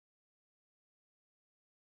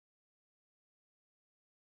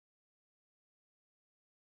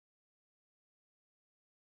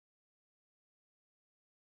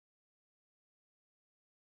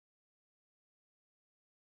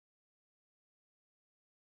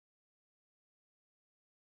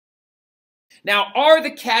Now, are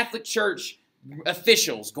the Catholic Church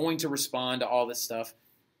officials going to respond to all this stuff?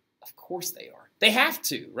 Of course they are. They have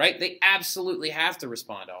to, right? They absolutely have to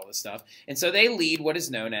respond to all this stuff. And so they lead what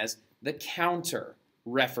is known as the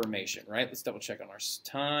Counter-Reformation, right? Let's double check on our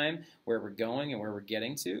time, where we're going and where we're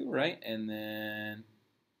getting to, right? And then...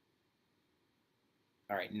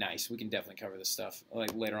 All right, nice. We can definitely cover this stuff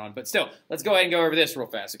like later on. But still, let's go ahead and go over this real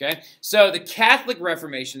fast, okay? So the Catholic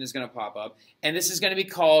Reformation is going to pop up, and this is going to be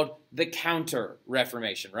called the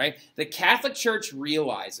Counter-Reformation, right? The Catholic Church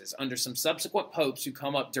realizes, under some subsequent popes who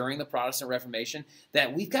come up during the Protestant Reformation,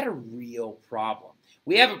 that we've got a real problem.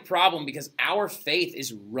 We have a problem because our faith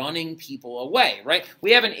is running people away, right?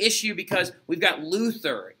 We have an issue because we've got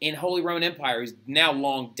Luther in Holy Roman Empire, who's now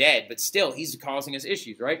long dead, but still, he's causing us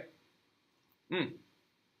issues, right?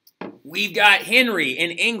 We've got Henry in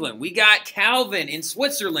England. We got Calvin in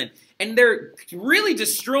Switzerland. And they're really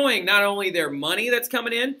destroying not only their money that's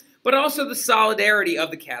coming in, but also the solidarity of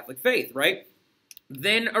the Catholic faith, right?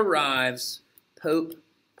 Then arrives Pope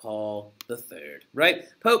Paul III, right?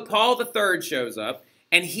 Pope Paul III shows up,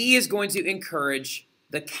 and he is going to encourage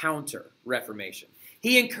the Counter-Reformation.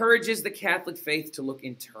 He encourages the Catholic faith to look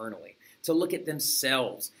internally, to look at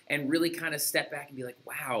themselves, and really kind of step back and be like,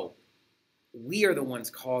 wow, we are the ones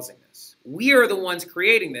causing this. We are the ones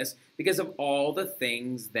creating this because of all the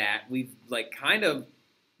things that we've kind of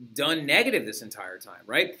done negative this entire time,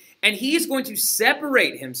 right? And he is going to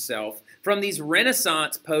separate himself from these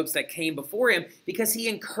Renaissance popes that came before him because he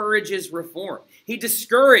encourages reform. He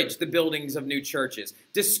discouraged the buildings of new churches,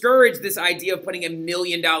 discouraged this idea of putting $1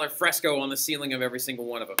 million fresco on the ceiling of every single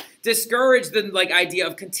one of them, discouraged the idea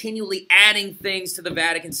of continually adding things to the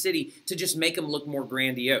Vatican City to just make them look more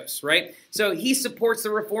grandiose, right? So he supports the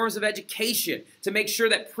reforms of education to make sure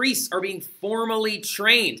that priests are being formally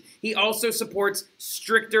trained. He also supports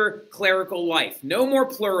stricter clerical life. No more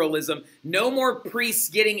pluralism, no more priests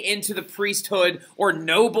getting into the priesthood or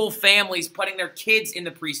noble families putting their kids in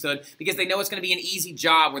the priesthood because they know it's going to be an easy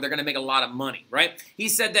job where they're going to make a lot of money, right? He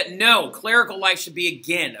said that no, clerical life should be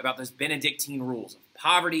again about those Benedictine rules of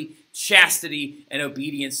poverty, chastity, and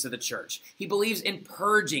obedience to the church. He believes in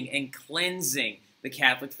purging and cleansing the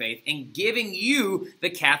Catholic faith and giving you the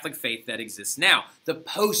Catholic faith that exists now, the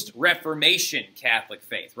post-Reformation Catholic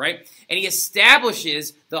faith, right? And he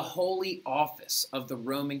establishes the holy office of the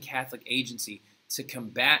Roman Catholic Agency to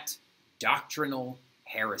combat doctrinal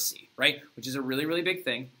heresy, right? Which is a really, really big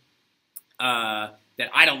thing that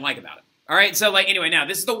I don't like about it. All right, so anyway, now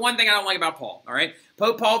this is the one thing I don't like about Paul, all right?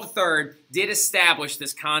 Pope Paul III did establish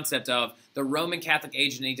this concept of the Roman Catholic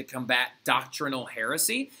Agency to combat doctrinal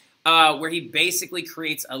heresy, where he basically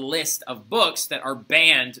creates a list of books that are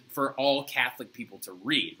banned for all Catholic people to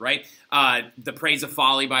read, right? The Praise of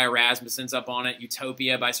Folly by Erasmus ends up on it.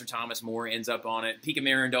 Utopia by Sir Thomas More ends up on it. Pica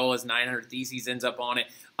Mirandola's 900 Theses ends up on it.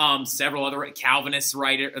 Several other Calvinists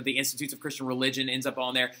writer of the Institutes of Christian Religion ends up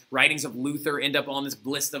on there. Writings of Luther end up on this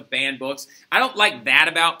list of banned books. I don't like that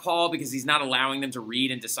about Paul because he's not allowing them to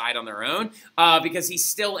read and decide on their own because he's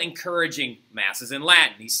still encouraging masses in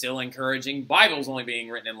Latin. He's still encouraging Bibles only being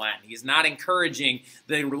written in Latin. He's not encouraging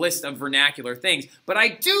the list of vernacular things. But I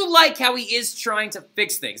do like how he is trying to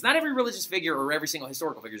fix things. Not every religious figure or every single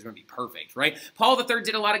historical figure is going to be perfect, right? Paul III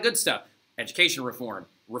did a lot of good stuff. Education reform,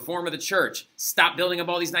 reform of the church, stop building up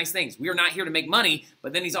all these nice things. We are not here to make money,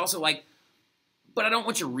 but then he's also like, but I don't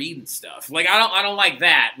want you reading stuff. I don't like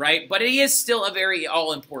that, right? But he is still a very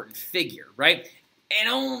all-important figure, right?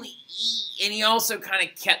 And he also kind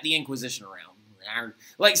of kept the Inquisition around.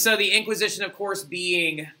 So the Inquisition, of course,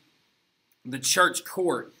 being the church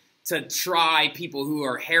court to try people who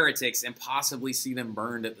are heretics and possibly see them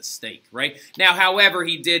burned at the stake, right? Now, however,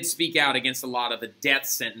 he did speak out against a lot of the death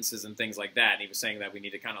sentences and things like that. And he was saying that we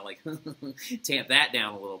need to kind of tamp that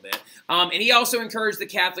down a little bit. And he also encouraged the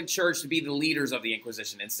Catholic Church to be the leaders of the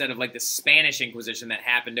Inquisition instead of the Spanish Inquisition that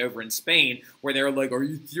happened over in Spain where they were like, are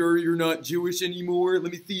you sure you're not Jewish anymore?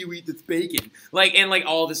 Let me see you eat this bacon. And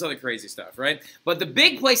all this other crazy stuff, right? But the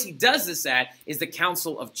big place he does this at is the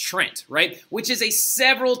Council of Trent, right? Which is a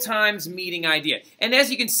several times meeting idea. And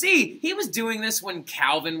as you can see, he was doing this when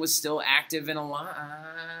Calvin was still active and alive.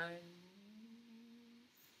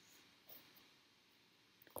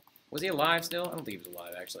 Was he alive still? I don't think he was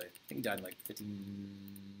alive, actually. I think he died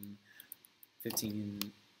in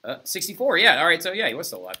 15... 64, yeah. All right, so yeah, he was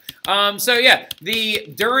still alive. So yeah,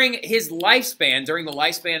 during his lifespan, during the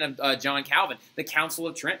lifespan of John Calvin, the Council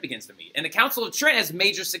of Trent begins to meet. And the Council of Trent has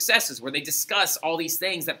major successes where they discuss all these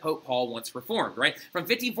things that Pope Paul once reformed, right? From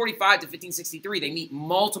 1545 to 1563, they meet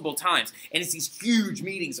multiple times. And it's these huge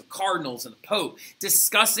meetings of cardinals and the Pope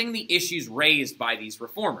discussing the issues raised by these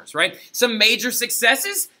reformers, right? Some major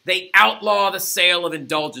successes, they outlaw the sale of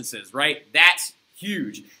indulgences, right? That's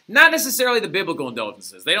huge. Not necessarily the biblical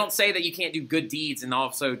indulgences. They don't say that you can't do good deeds and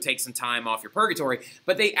also take some time off your purgatory,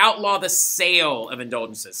 but they outlaw the sale of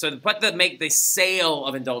indulgences. So make the sale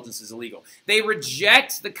of indulgences illegal. They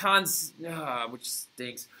reject the which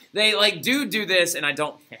stinks. They do this, and I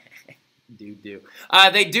don't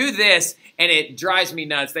they do this, and it drives me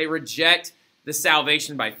nuts. They reject the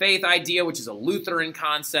salvation by faith idea, which is a Lutheran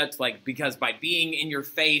concept, because by being in your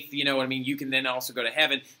faith, you know what I mean, you can then also go to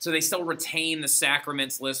heaven. So they still retain the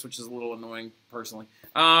sacraments list, which is a little annoying, personally.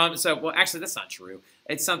 Well, actually, that's not true.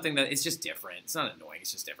 It's something that, it's just different. It's not annoying,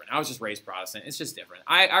 it's just different. I was just raised Protestant. It's just different.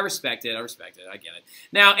 I respect it. I get it.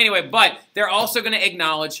 Now, anyway, but they're also going to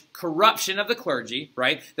acknowledge corruption of the clergy,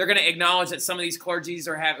 right? They're going to acknowledge that some of these clergy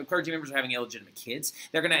members are having illegitimate kids.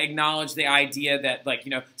 They're going to acknowledge the idea that,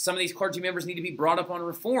 some of these clergy members need to be brought up on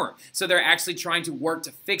reform. So they're actually trying to work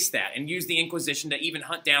to fix that and use the Inquisition to even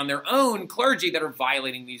hunt down their own clergy that are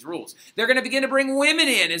violating these rules. They're going to begin to bring women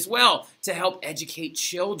in as well to help educate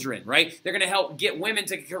children, right? They're going to help get women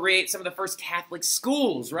to create some of the first Catholic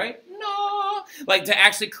schools, right? No! To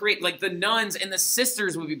actually create, the nuns and the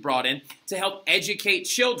sisters would be brought in to help educate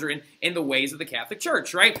children in the ways of the Catholic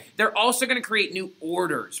Church, right? They're also going to create new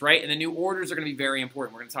orders, right? And the new orders are going to be very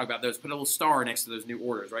important. We're going to talk about those. Put a little star next to those new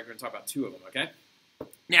orders, right? We're going to talk about 2 of them, okay?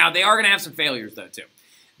 Now, they are going to have some failures, though, too.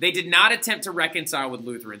 They did not attempt to reconcile with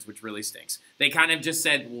Lutherans, which really stinks. They kind of just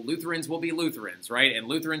said, well, Lutherans will be Lutherans, right? And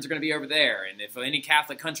Lutherans are going to be over there. And if any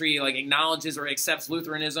Catholic country acknowledges or accepts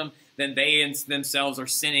Lutheranism, then they themselves are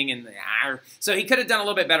sinning. So he could have done a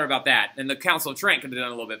little bit better about that. And the Council of Trent could have done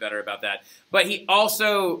a little bit better about that. But he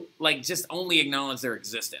also, just only acknowledged their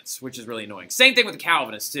existence, which is really annoying. Same thing with the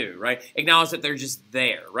Calvinists, too, right? Acknowledge that they're just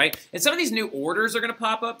there, right? And some of these new orders are going to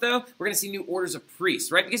pop up, though. We're going to see new orders of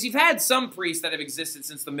priests, right? Because you've had some priests that have existed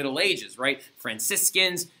since the Middle Ages, right?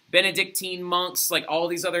 Franciscans, Benedictine monks, all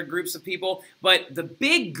these other groups of people. But the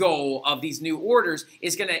big goal of these new orders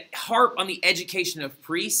is going to harp on the education of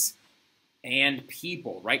priests and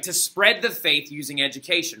people, right? To spread the faith using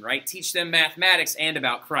education, right? Teach them mathematics and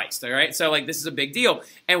about Christ, all right? So, this is a big deal.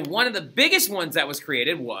 And one of the biggest ones that was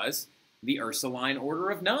created was the Ursuline Order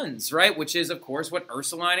of Nuns, right? Which is, of course, what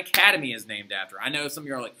Ursuline Academy is named after. I know some of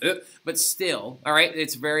you are like, ugh, but still, all right,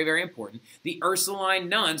 it's very, very important. The Ursuline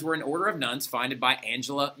nuns were an order of nuns founded by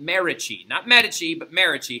Angela Merici. Not Medici, but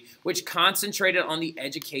Merici, which concentrated on the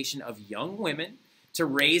education of young women to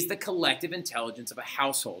raise the collective intelligence of a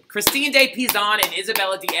household. Christine de Pizan and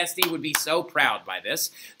Isabella d'Este would be so proud by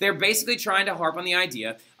this. They're basically trying to harp on the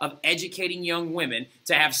idea of educating young women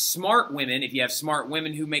to have smart women. If you have smart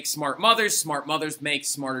women who make smart mothers make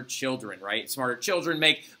smarter children, right? Smarter children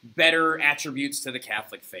make better attributes to the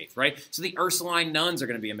Catholic faith, right? So the Ursuline nuns are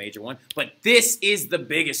going to be a major one, but this is the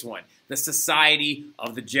biggest one. The Society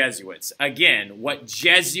of the Jesuits. Again, what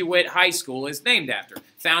Jesuit high school is named after.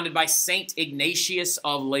 Founded by St. Ignatius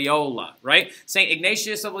of Loyola, right? St.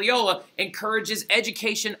 Ignatius of Loyola encourages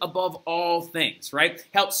education above all things, right?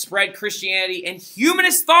 Helps spread Christianity and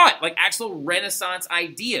humanist thought, actual Renaissance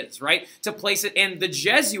ideas, right? To place it, and the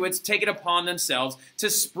Jesuits take it upon themselves to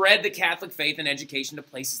spread the Catholic faith and education to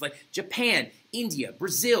places like Japan, India,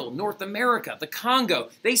 Brazil, North America, the Congo.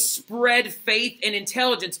 They spread faith and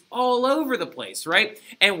intelligence all over the place, right?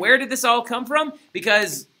 And where did this all come from?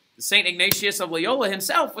 Because St. Ignatius of Loyola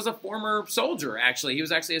himself was a former soldier, actually. He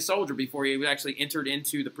was actually a soldier before he actually entered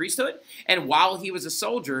into the priesthood. And while he was a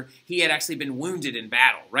soldier, he had actually been wounded in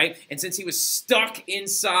battle, right? And since he was stuck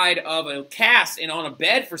inside of a cast and on a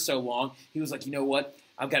bed for so long, he was like, you know what?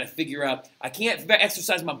 I've got to figure out, I can't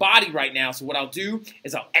exercise my body right now, so what I'll do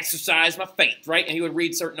is I'll exercise my faith, right? And he would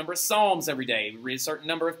read a certain number of Psalms every day. He would read a certain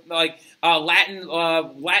number of, Latin,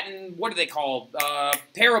 what do they call,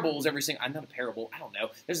 parables every single, not a parable, I don't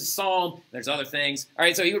know. There's a psalm, there's other things. All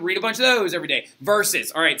right, so he would read a bunch of those every day.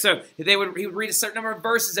 Verses, all right, so he would read a certain number of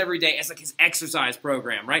verses every day as his exercise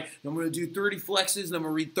program, right? I'm going to do 30 flexes, and I'm going to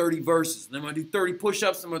read 30 verses. And I'm going to do 30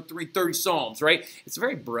 push-ups, and I'm going to read 30 Psalms, right? It's a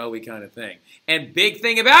very bro-y kind of thing. And big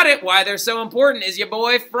thing about it, why they're so important, is your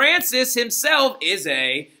boy Francis himself is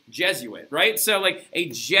a Jesuit, right? So, a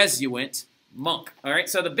Jesuit monk. All right,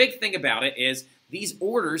 so the big thing about it is these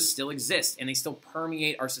orders still exist, and they still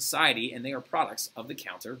permeate our society, and they are products of the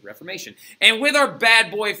Counter-Reformation. And with our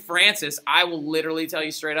bad boy Francis, I will literally tell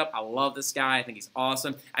you straight up, I love this guy. I think he's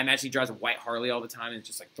awesome. I imagine he drives a white Harley all the time and is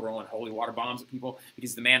just like throwing holy water bombs at people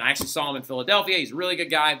because the man, I actually saw him in Philadelphia. He's a really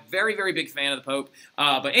good guy. Very, very big fan of the Pope.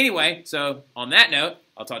 But anyway, so on that note,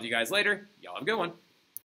 I'll talk to you guys later. Y'all have a good one.